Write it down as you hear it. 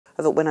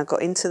I thought when I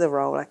got into the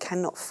role, I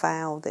cannot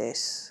fail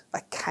this.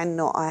 I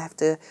have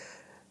to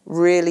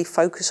really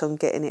focus on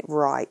getting it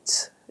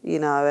right, you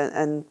know,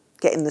 and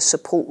getting the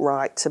support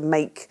right to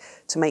make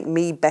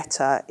me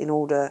better in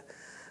order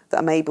that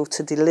I'm able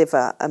to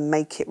deliver and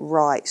make it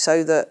right,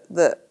 so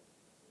that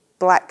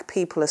black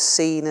people are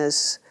seen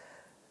as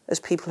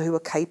people who are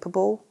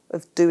capable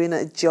of doing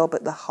a job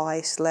at the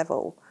highest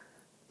level.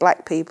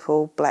 Black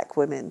people, black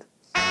women.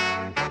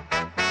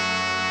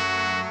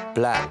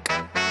 Black.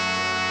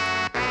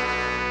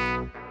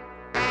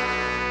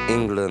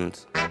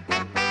 England.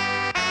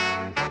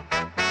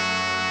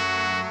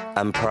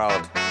 I'm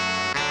proud.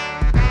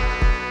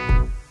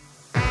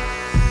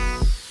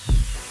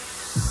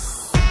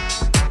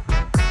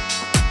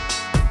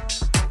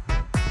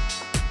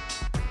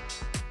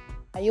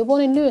 You were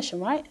born in Lewisham,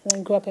 right? And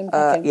then grew up in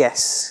Peckham?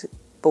 Yes,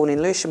 born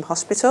in Lewisham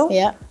Hospital.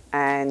 Yeah.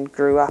 And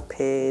grew up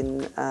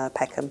in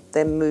Peckham.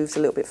 Then moved a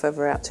little bit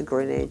further out to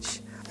Greenwich.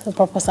 So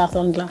proper South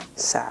London.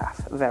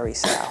 South, very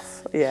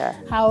south, yeah.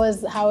 How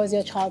was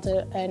your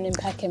childhood in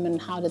Peckham,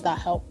 and how did that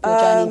help your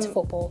journey into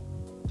football?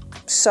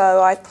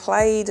 So I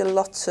played a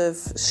lot of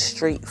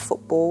street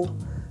football,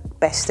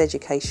 best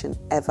education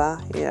ever.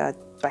 You know,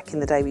 back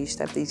in the day we used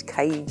to have these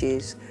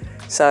cages,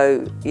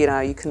 so you know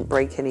you couldn't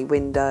break any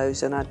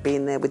windows, and I'd be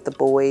in there with the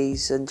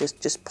boys and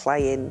just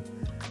playing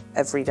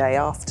every day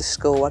after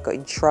school. I got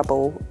in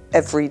trouble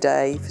every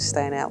day for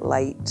staying out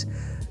late,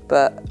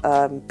 but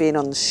being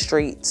on the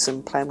streets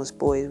and playing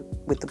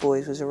with the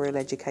boys was a real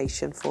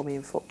education for me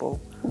in football.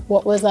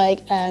 What was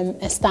like a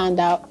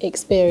standout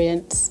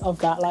experience of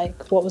that?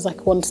 Like, what was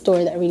like one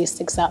story that really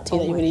sticks out to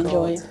you that you really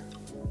enjoyed?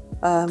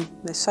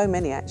 There's so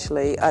many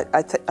actually.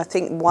 I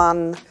think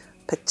one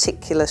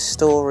particular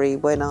story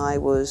when I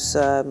was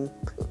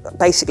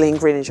basically in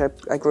Greenwich.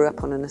 I grew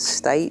up on an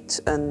estate,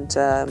 and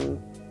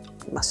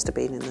it must have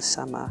been in the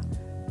summer.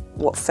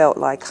 What felt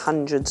like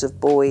hundreds of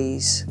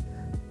boys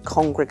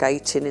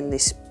congregating in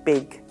this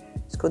big,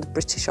 it's called the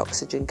British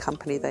Oxygen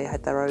Company. They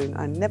had their own,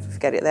 I never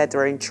forget it, they had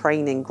their own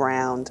training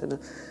ground, and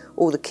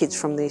all the kids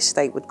from the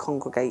estate would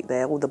congregate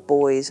there, all the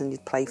boys, and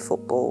you'd play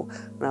football,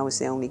 and I was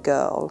the only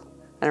girl.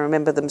 And I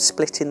remember them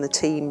splitting the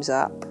teams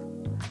up.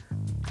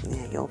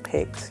 Yeah, you're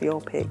picked, you're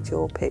picked,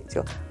 you're picked,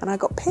 and I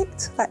got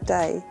picked that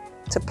day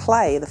to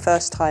play the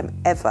first time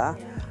ever.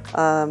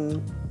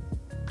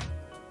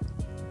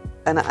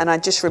 And I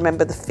just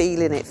remember the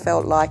feeling. It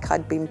felt like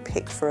I'd been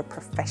picked for a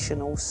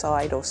professional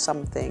side or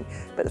something.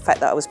 But the fact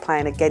that I was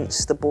playing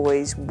against the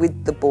boys,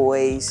 with the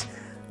boys,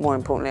 more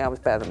importantly, I was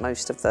better than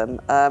most of them.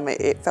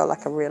 It felt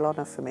like a real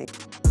honour for me.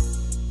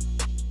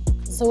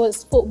 So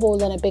was football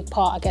then a big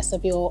part, I guess,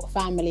 of your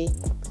family?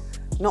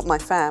 Not my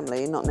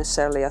family, not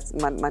necessarily.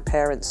 My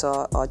parents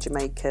are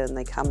Jamaican,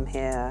 they come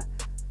here.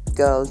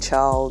 Girl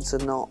childs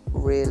are not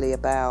really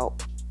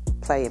about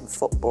playing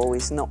football,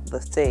 is not the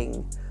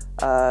thing.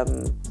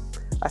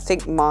 I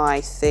think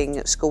my thing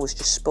at school was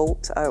just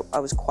sport. I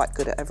was quite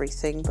good at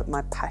everything, but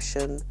my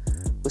passion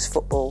was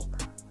football.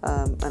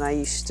 And I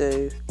used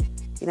to,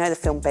 you know the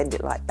film Bend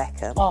It Like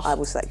Beckham? Oh, I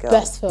was that girl.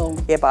 Best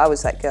film. Yeah, but I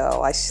was that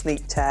girl. I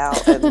sneaked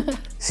out and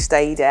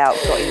stayed out,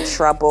 got in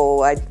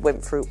trouble. I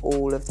went through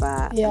all of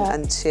that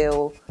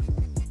until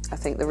I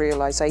think the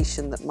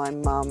realisation that my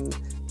mum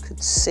could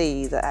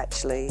see that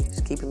actually it's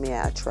keeping me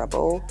out of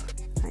trouble.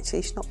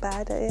 Actually, she's not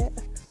bad at it.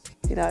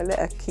 You know, let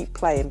her keep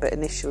playing, but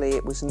initially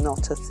it was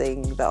not a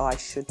thing that I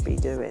should be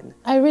doing.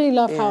 I really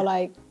love how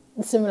like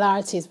the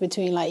similarities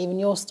between like even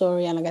your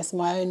story and I guess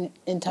my own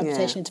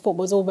interpretation into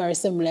football is all very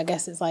similar. I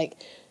guess it's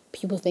like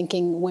people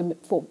thinking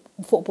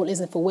football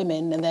isn't for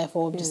women, and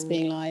therefore just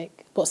being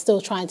like, but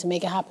still trying to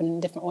make it happen in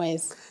different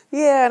ways.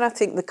 Yeah, and I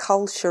think the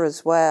culture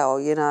as well,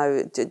 you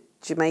know,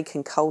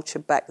 Jamaican culture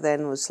back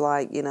then was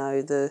like, you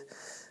know, the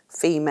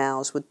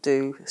females would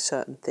do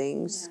certain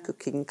things,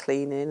 cooking,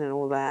 cleaning and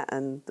all that,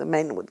 and the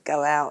men would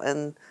go out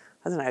and,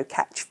 I don't know,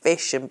 catch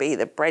fish and be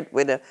the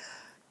breadwinner.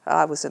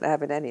 I wasn't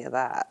having any of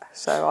that.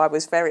 So I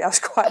was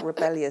quite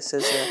rebellious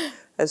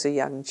as a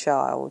young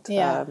child.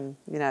 Yeah.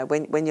 You know,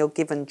 when you're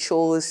given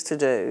chores to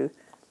do,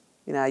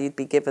 you know, you'd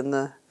be given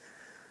the,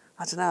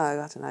 I don't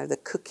know, the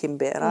cooking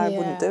bit, and I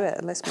wouldn't do it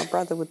unless my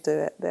brother would do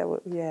it.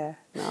 No,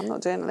 I'm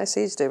not doing it unless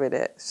he's doing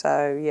it.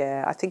 So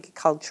yeah, I think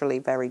culturally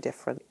very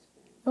different.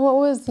 What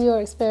was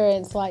your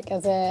experience like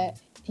as a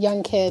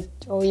young kid,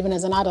 or even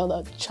as an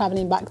adult,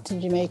 travelling back to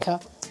Jamaica?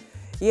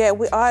 Yeah,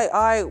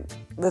 I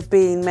have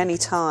been many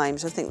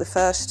times. I think the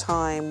first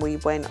time we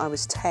went, I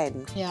was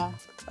 10. Yeah.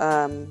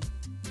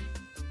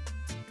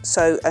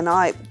 So,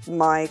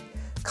 my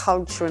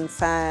culture and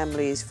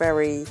family is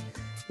very,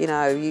 you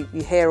know, you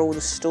hear all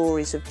the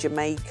stories of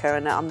Jamaica,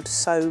 and I'm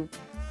so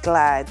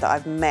glad that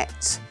I've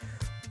met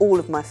all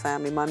of my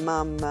family. My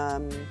mum,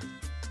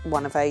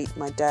 one of 8,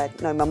 my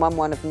mum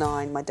one of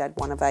 9, my dad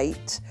one of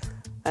 8.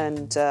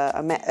 And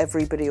I met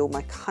everybody, all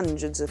my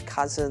hundreds of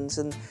cousins,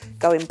 and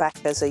going back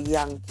as a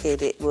young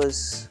kid, it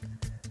was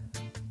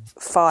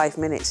 5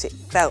 minutes, it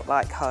felt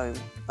like home.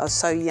 I was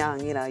so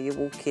young, you know, you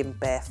walk in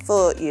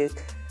barefoot, you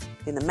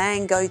in the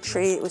mango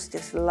tree, it was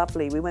just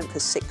lovely. We went for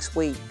 6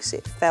 weeks,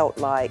 it felt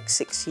like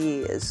 6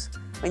 years.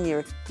 when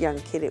you're a young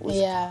kid, it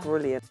was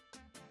brilliant.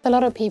 A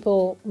lot of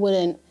people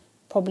wouldn't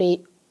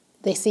probably,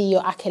 they see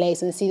your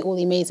accolades and they see all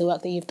the amazing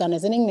work that you've done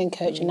as an England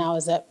coach and now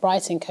as a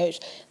Brighton coach,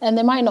 and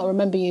they might not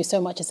remember you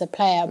so much as a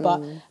player,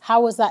 but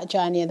how was that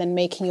journey and then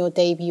making your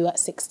debut at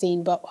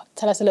 16? But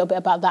tell us a little bit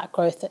about that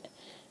growth.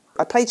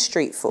 I played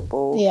street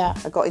football. Yeah.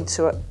 I got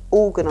into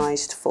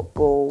organised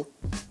football,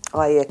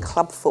 i.e.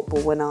 club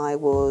football, when I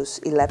was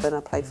 11.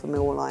 I played for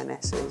Millwall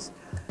Lionesses.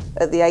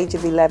 At the age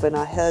of 11,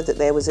 I heard that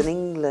there was an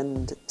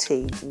England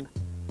team.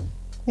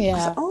 Yeah. I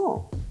was like,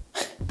 oh,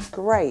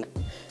 great.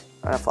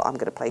 And I thought, I'm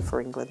going to play for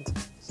England.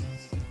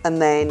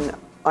 And then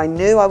I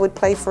knew I would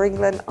play for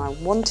England. I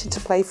wanted to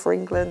play for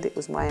England. It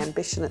was my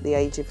ambition at the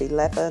age of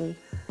 11.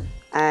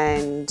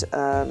 And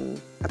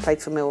I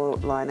played for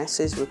Millwall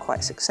Lionesses. We were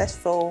quite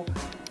successful.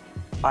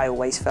 I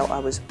always felt I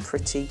was a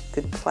pretty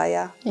good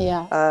player.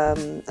 Yeah.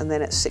 And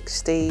then at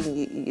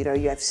 16, you know,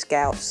 you have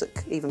scouts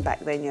that, even back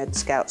then, you had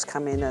scouts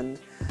come in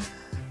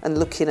and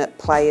looking at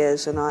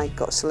players, and I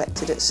got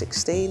selected at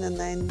 16 and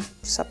then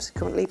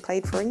subsequently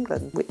played for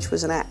England, which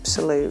was an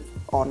absolute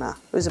honour.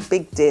 It was a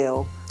big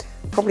deal.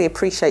 Probably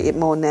appreciate it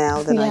more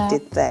now than I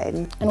did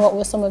then. And what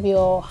were some of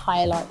your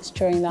highlights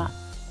during that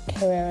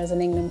career as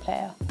an England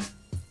player?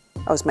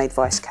 I was made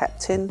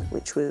vice-captain,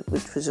 which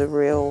was a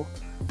real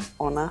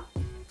honour.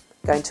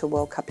 Going to a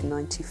World Cup in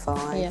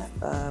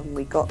 '95.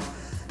 We got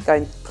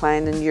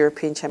playing in the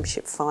European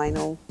Championship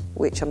final,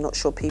 which I'm not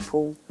sure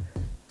people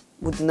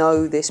would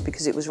know this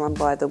because it was run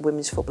by the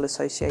Women's Football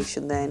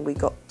Association then. We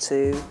got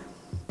to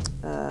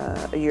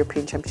a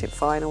European Championship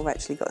final. We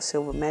actually got a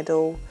silver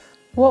medal.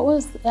 What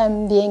was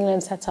the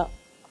England setup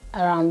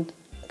around?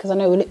 Because I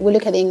know we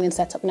look at the England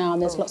setup now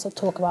and there's lots of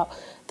talk about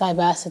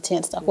diversity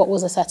and stuff. What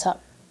was the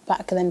setup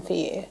back then for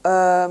you?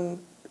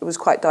 It was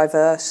quite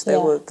diverse. There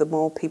were the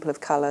more people of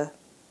colour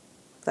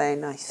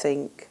then, I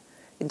think,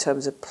 in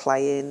terms of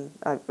playing.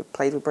 I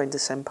played with Brenda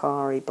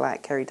Sempari,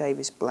 black, Kerry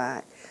Davis,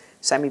 black,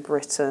 Sammy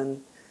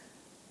Britton,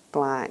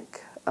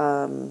 black,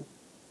 and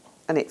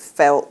it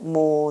felt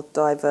more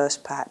diverse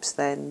perhaps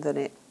then than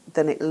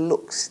it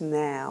looks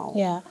now.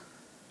 Yeah.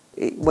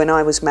 When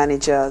I was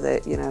manager,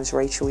 you know, it was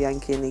Rachel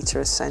Yankee, Anita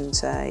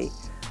Asante,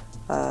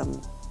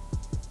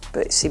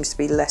 but it seems to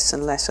be less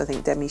and less. I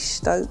think Demi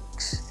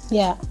Stokes.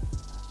 Yeah.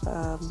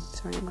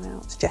 Is there anyone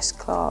else? Jess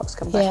Clark's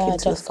come back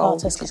into the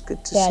fold, which is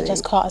good to see. Yeah, Jess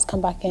Clark's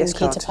come back in,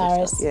 Nikita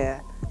Paris.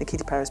 Yeah,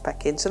 Nikita Paris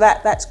back in. So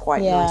that's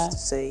quite nice to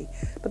see.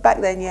 But back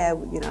then,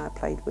 you know, I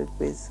played with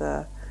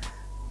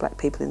black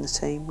people in the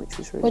team, which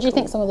was really What do you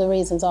cool. think some of the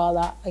reasons are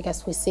that I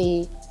guess we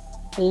see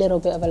a little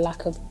bit of a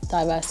lack of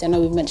diversity? I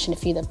know we've mentioned a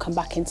few that have come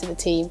back into the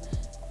team,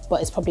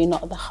 but it's probably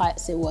not at the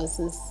heights it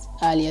was as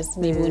early as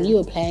maybe when you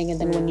were playing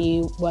and then when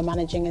you were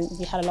managing and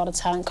you had a lot of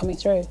talent coming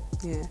through.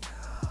 Yeah.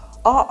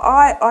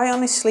 I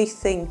honestly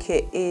think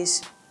it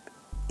is,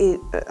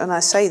 and I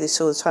say this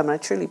all the time, and I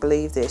truly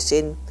believe this,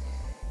 in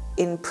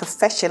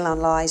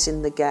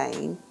professionalising the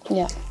game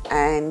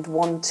and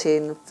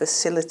wanting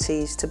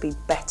facilities to be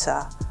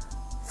better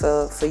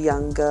for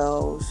young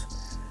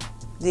girls,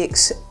 the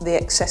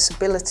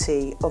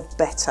accessibility of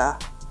better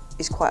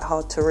is quite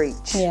hard to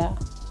reach. Yeah.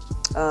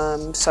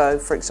 So,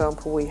 for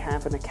example, we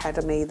have an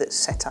academy that's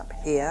set up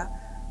here,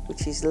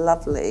 which is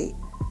lovely.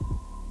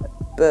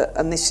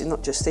 And this is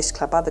not just this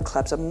club, other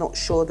clubs, I'm not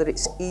sure that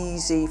it's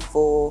easy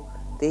for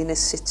the inner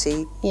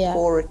city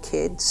poorer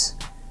kids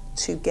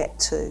to get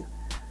to,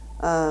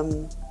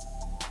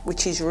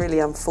 which is really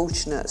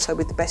unfortunate. So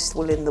with the best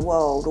will in the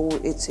world,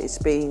 it's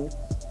been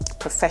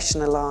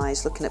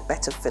professionalised, looking at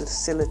better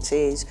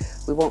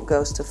facilities. We want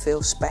girls to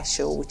feel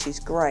special, which is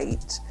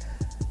great.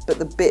 But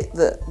the bit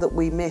that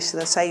we missed,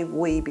 and I say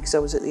we because I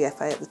was at the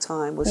FA at the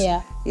time, was,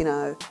 you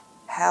know,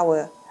 how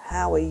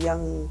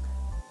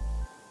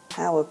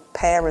are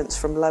parents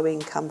from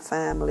low-income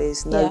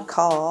families, no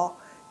car,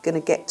 going to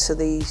get to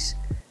these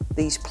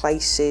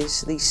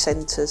places, these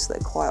centres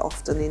that are quite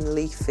often in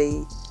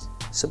leafy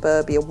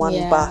suburbia, one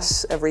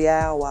bus every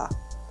hour.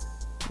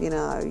 You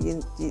know,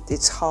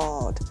 it's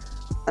hard.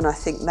 And I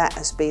think that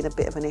has been a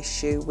bit of an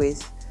issue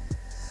with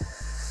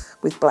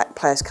black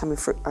players coming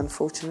through,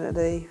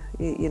 unfortunately.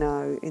 You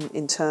know,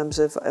 in terms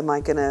of, am I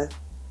going to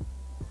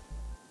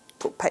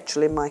put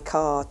petrol in my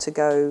car to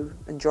go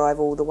and drive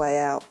all the way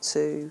out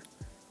to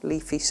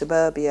leafy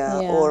suburbia,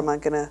 or am I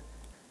going to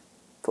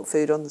put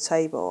food on the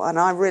table? And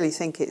I really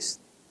think it's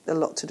a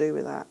lot to do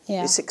with that.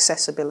 It's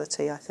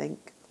accessibility, I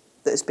think,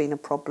 that has been a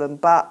problem,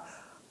 but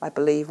I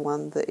believe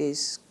one that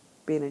is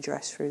being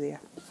addressed through the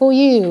FA. For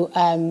you,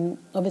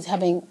 obviously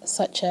having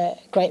such a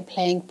great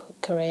playing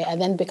career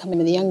and then becoming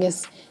the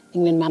youngest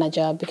England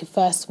manager,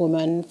 first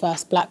woman,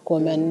 first black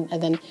woman,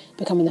 and then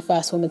becoming the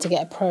first woman to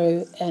get a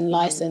pro and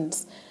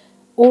licence,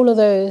 all of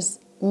those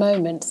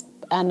moments.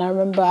 And I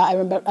remember I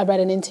read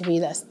an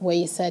interview where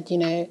you said, you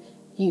know,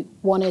 you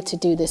wanted to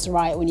do this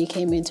right when you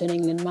came into an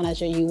England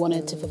manager. You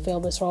wanted to fulfil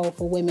this role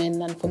for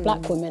women and for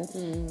black women.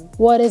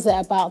 What is it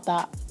about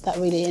that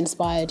really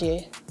inspired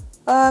you?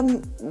 I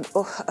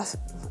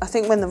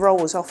think when the role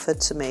was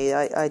offered to me,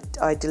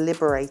 I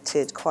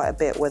deliberated quite a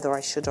bit whether I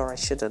should or I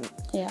shouldn't.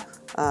 Yeah.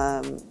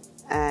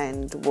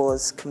 and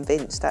was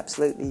convinced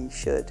absolutely you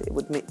should. It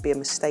would be a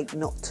mistake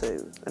not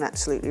to, and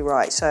absolutely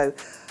right. So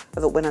I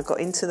thought when I got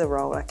into the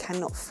role, I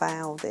cannot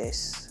fail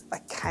this.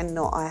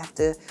 I have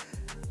to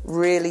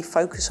really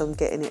focus on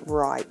getting it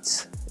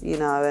right, you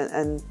know,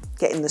 and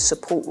getting the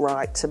support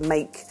right to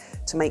make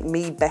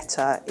me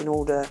better in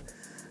order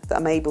that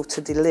I'm able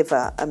to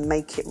deliver and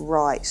make it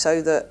right,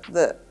 so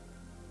that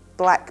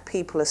black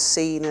people are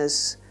seen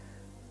as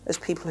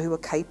people who are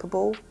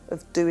capable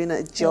of doing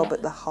a job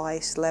at the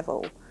highest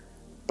level.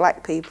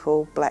 Black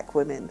people, black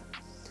women.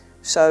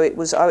 So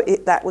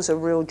that was a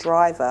real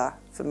driver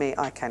for me.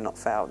 I cannot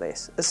fail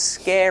this. As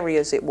scary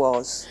as it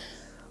was,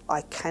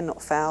 I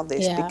cannot fail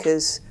this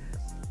because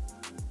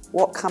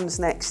what comes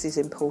next is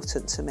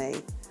important to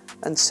me.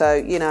 And so,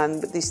 you know,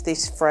 and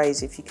this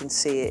phrase, if you can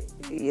see it,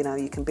 you know,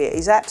 you can be it,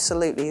 is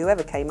absolutely,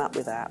 whoever came up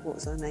with that, what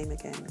was her name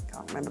again? I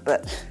can't remember,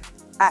 but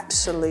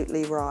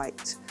absolutely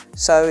right.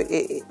 So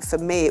for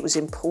me, it was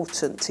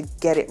important to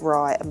get it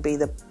right and be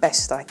the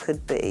best I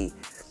could be,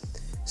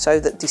 so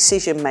that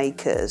decision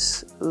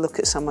makers look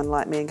at someone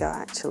like me and go,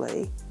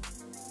 actually,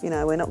 you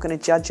know, we're not going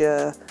to judge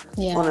her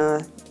on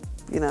a,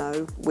 you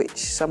know, which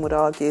some would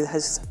argue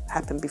has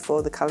happened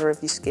before, the colour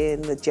of your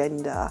skin, the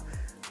gender.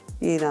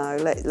 You know,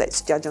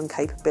 let's judge on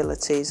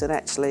capabilities, and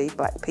actually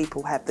black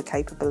people have the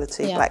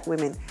capability, black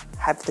women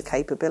have the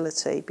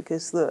capability,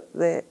 because look,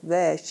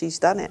 there, she's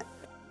done it.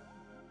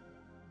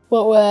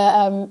 What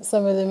were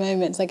some of the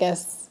moments, I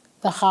guess,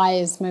 the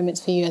highest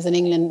moments for you as an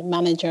England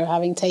manager,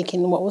 having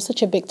taken what was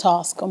such a big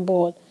task on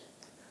board?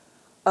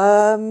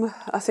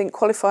 I think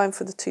qualifying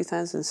for the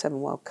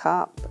 2007 World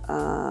Cup,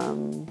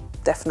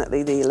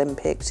 definitely the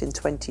Olympics in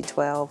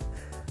 2012,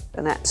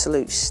 an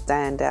absolute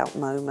standout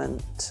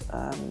moment,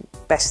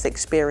 best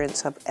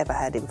experience I've ever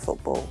had in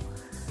football.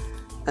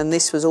 And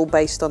this was all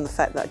based on the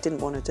fact that I didn't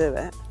want to do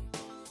it.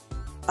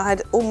 I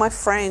had all my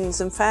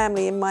friends and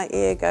family in my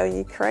ear going,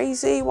 "You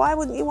crazy? Why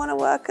wouldn't you want to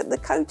work at the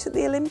coach at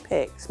the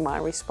Olympics?" My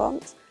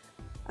response.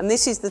 And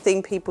this is the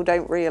thing people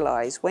don't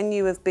realise. When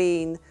you have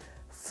been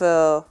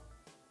for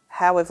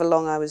however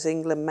long I was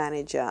England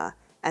manager,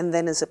 and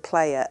then as a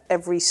player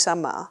every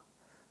summer,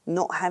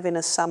 not having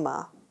a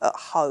summer at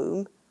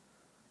home,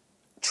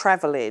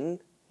 travelling,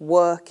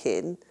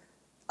 working,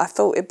 I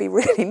thought it'd be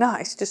really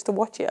nice just to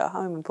watch it at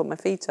home and put my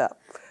feet up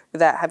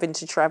without having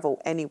to travel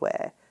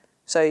anywhere.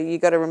 So you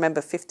got to remember,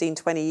 15,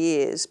 20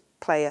 years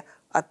player,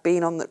 I've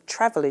been on the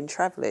travelling,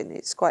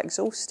 it's quite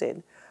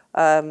exhausting.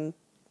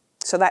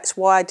 So that's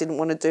why I didn't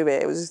want to do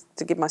it. It was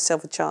to give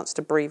myself a chance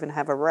to breathe and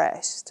have a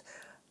rest.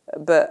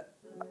 But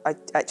I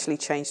actually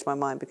changed my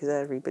mind because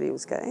everybody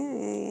was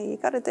going, you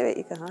got to do it.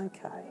 You go,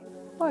 okay.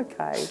 All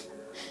right.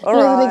 It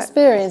was an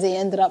experience that you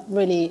ended up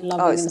really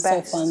loving, it's and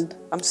the best. so fun.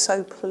 I'm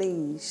so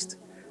pleased.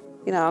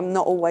 You know, I'm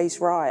not always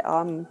right.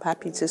 I'm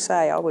happy to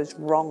say I was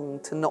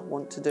wrong to not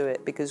want to do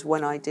it, because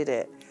when I did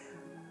it,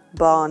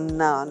 bar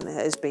none, it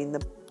has been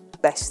the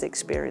best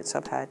experience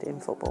I've had in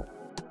football.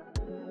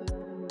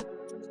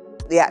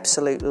 The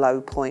absolute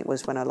low point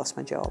was when I lost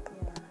my job.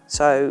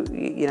 So,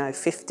 you know,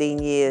 15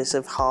 years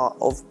of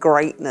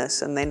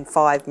greatness, and then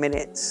 5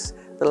 minutes,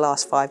 the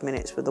last 5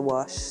 minutes were the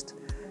worst.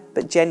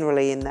 But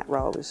generally in that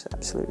role was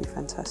absolutely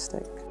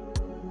fantastic.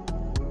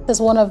 As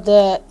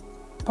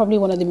probably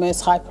one of the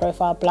most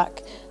high-profile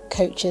black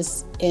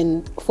coaches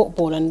in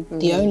football, and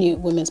the only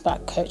women's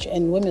black coach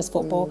in women's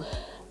football,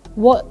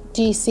 what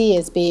do you see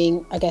as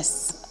being, I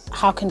guess,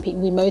 how can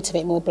we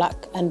motivate more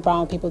black and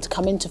brown people to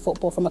come into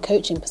football from a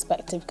coaching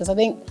perspective? Because I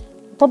think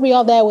probably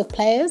are there with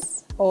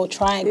players or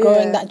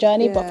growing that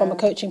journey, but from a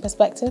coaching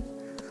perspective?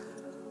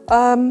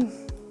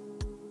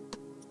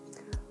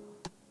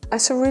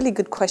 That's a really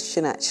good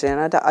question, actually,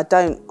 and I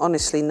don't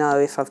honestly know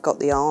if I've got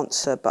the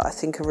answer, but I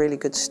think a really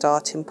good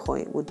starting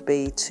point would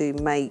be to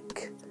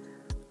make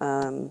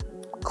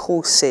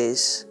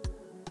courses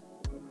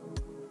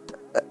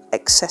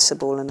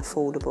accessible and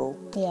affordable.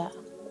 Yeah.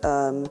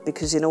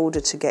 Because in order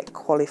to get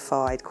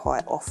qualified,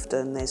 quite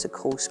often there's a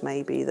course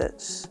maybe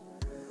that's,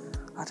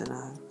 I don't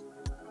know,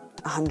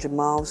 100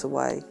 miles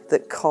away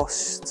that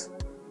costs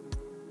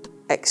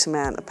X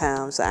amount of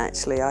pounds that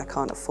actually I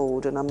can't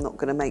afford, and I'm not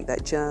going to make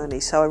that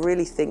journey. So I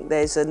really think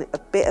there's a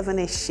bit of an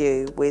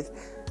issue with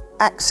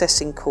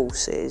accessing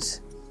courses,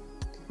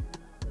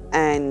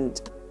 and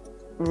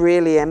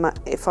really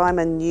if I'm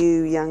a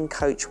new young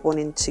coach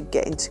wanting to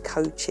get into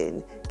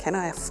coaching, can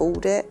I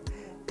afford it?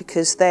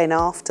 Because then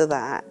after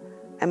that,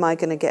 am I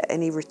going to get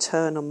any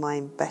return on my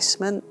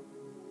investment?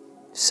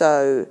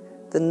 So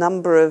the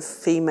number of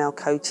female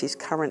coaches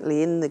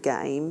currently in the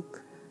game,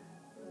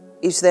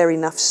 is there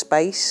enough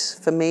space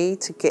for me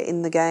to get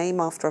in the game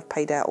after I've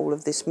paid out all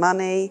of this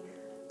money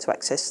to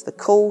access the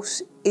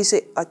course? Is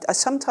it? I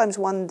sometimes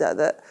wonder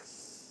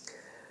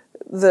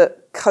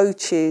that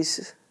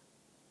coaches,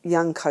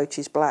 young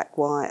coaches, black,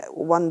 white,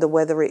 wonder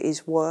whether it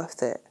is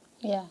worth it.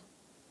 Yeah.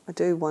 I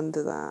do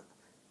wonder that.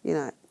 You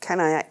know, can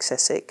I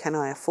access it? Can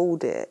I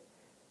afford it?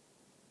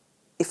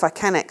 If I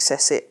can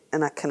access it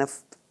and I can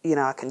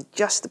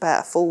just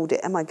about afford it,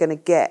 am I going to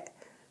get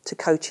to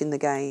coaching the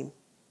game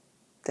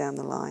down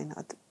the line?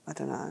 I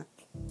don't know.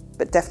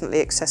 But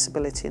definitely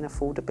accessibility and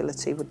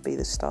affordability would be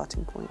the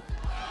starting point.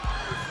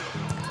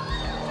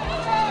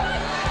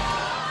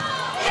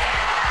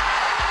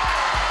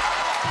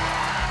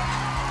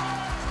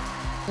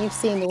 You've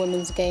seen the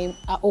women's game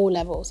at all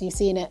levels. You've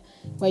seen it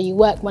where you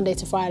work Monday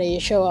to Friday, you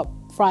show up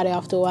Friday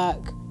after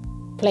work,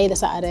 play the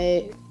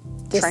Saturday.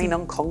 Train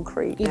on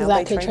concrete.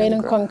 Exactly, train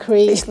on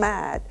concrete. It's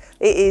mad.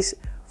 It is.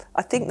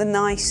 I think the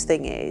nice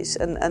thing is,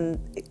 and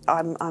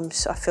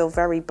I feel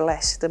very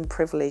blessed and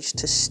privileged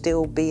to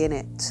still be in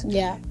it.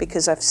 Yeah.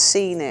 Because I've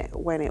seen it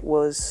when it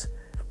was,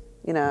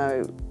 you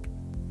know,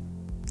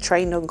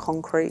 trained on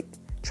concrete,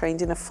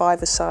 trained in a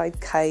five-a-side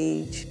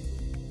cage,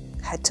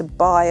 had to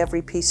buy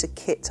every piece of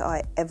kit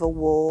I ever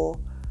wore,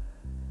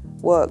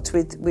 worked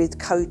with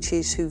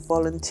coaches who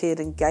volunteered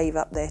and gave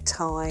up their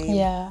time.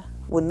 Yeah.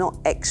 Were not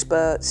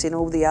experts in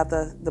all the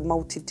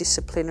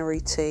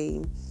multidisciplinary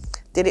team.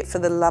 Did it for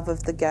the love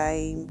of the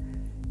game.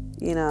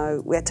 You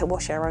know, we had to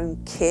wash our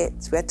own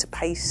kits, we had to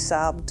pay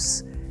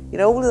subs. You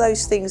know, all of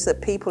those things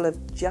that people have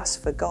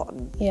just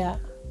forgotten. Yeah.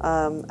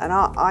 And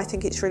I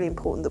think it's really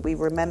important that we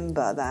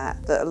remember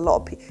that a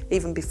lot of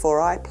even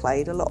before I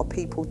played, a lot of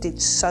people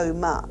did so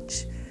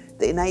much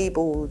that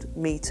enabled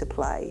me to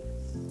play.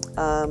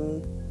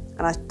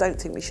 And I don't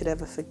think we should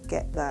ever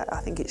forget that. I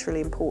think it's really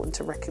important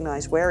to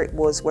recognise where it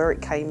was, where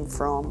it came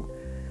from,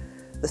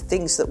 the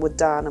things that were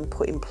done and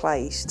put in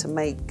place to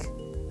make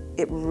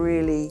it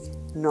really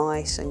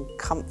nice and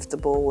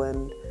comfortable,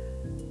 and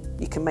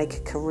you can make a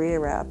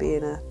career out of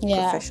being a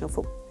professional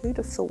footballer. Who'd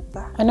have thought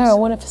that? I know, I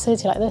want a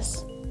facility like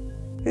this.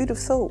 Who'd have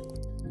thought?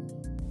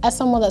 As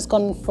someone that's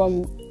gone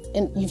from,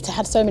 you've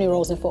had so many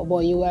roles in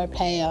football, you were a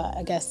player,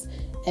 I guess,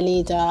 a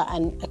leader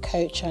and a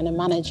coach and a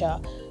manager.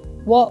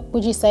 What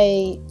would you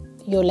say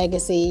your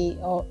legacy,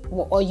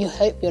 or you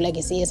hope your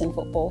legacy is in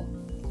football?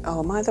 Oh,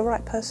 am I the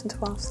right person to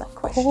ask that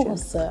question? Of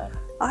course.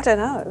 I don't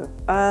know.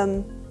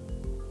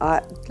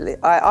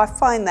 I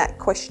find that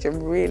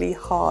question really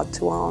hard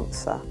to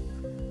answer.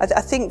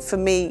 I think for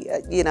me,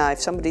 you know, if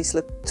somebody's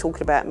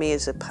talking about me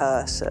as a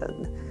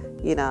person,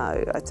 you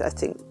know, I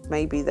think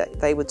maybe that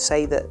they would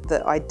say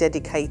that I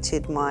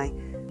dedicated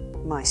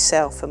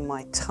myself and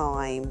my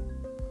time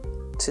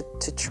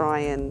to try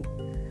and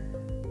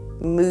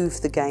move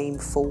the game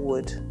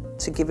forward,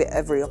 to give it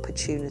every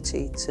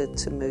opportunity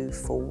to move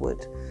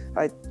forward.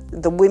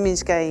 The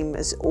women's game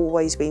has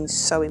always been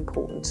so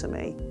important to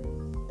me,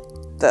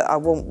 that I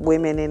want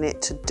women in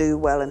it to do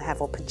well and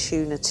have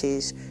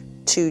opportunities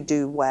to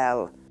do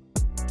well.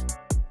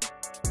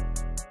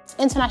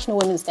 International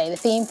Women's Day, the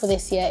theme for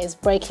this year is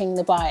breaking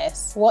the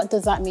bias. What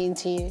does that mean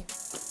to you?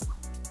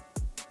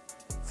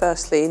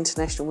 Firstly,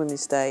 International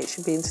Women's Day, it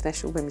should be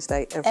International Women's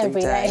Day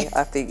every day.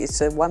 I think it's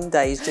one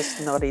day is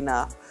just not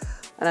enough.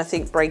 And I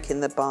think breaking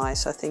the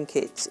bias, I think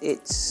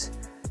it's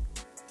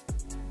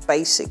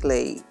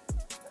basically,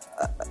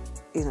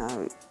 you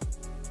know,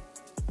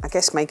 I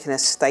guess making a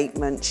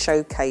statement,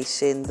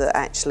 showcasing that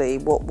actually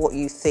what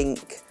you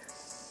think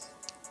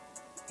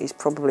is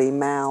probably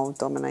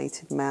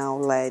male-dominated,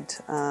 male-led,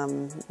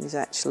 is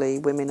actually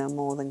women are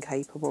more than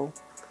capable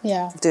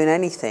of doing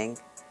anything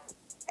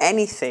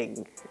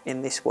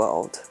in this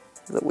world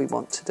that we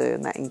want to do,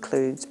 and that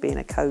includes being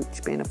a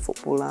coach, being a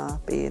footballer,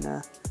 being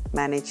a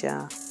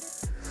manager,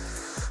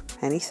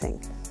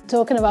 anything.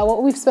 Talking about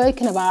what we've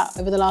spoken about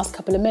over the last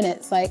couple of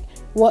minutes, like,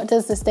 what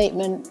does the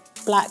statement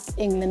Black,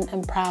 England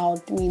and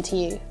Proud mean to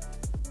you?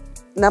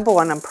 Number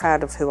one, I'm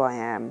proud of who I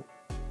am.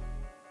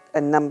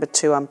 And number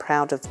two, I'm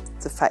proud of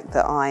the fact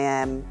that I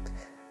am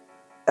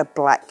a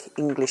Black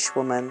English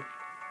woman,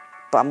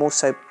 but I'm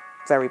also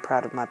very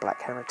proud of my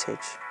Black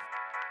heritage.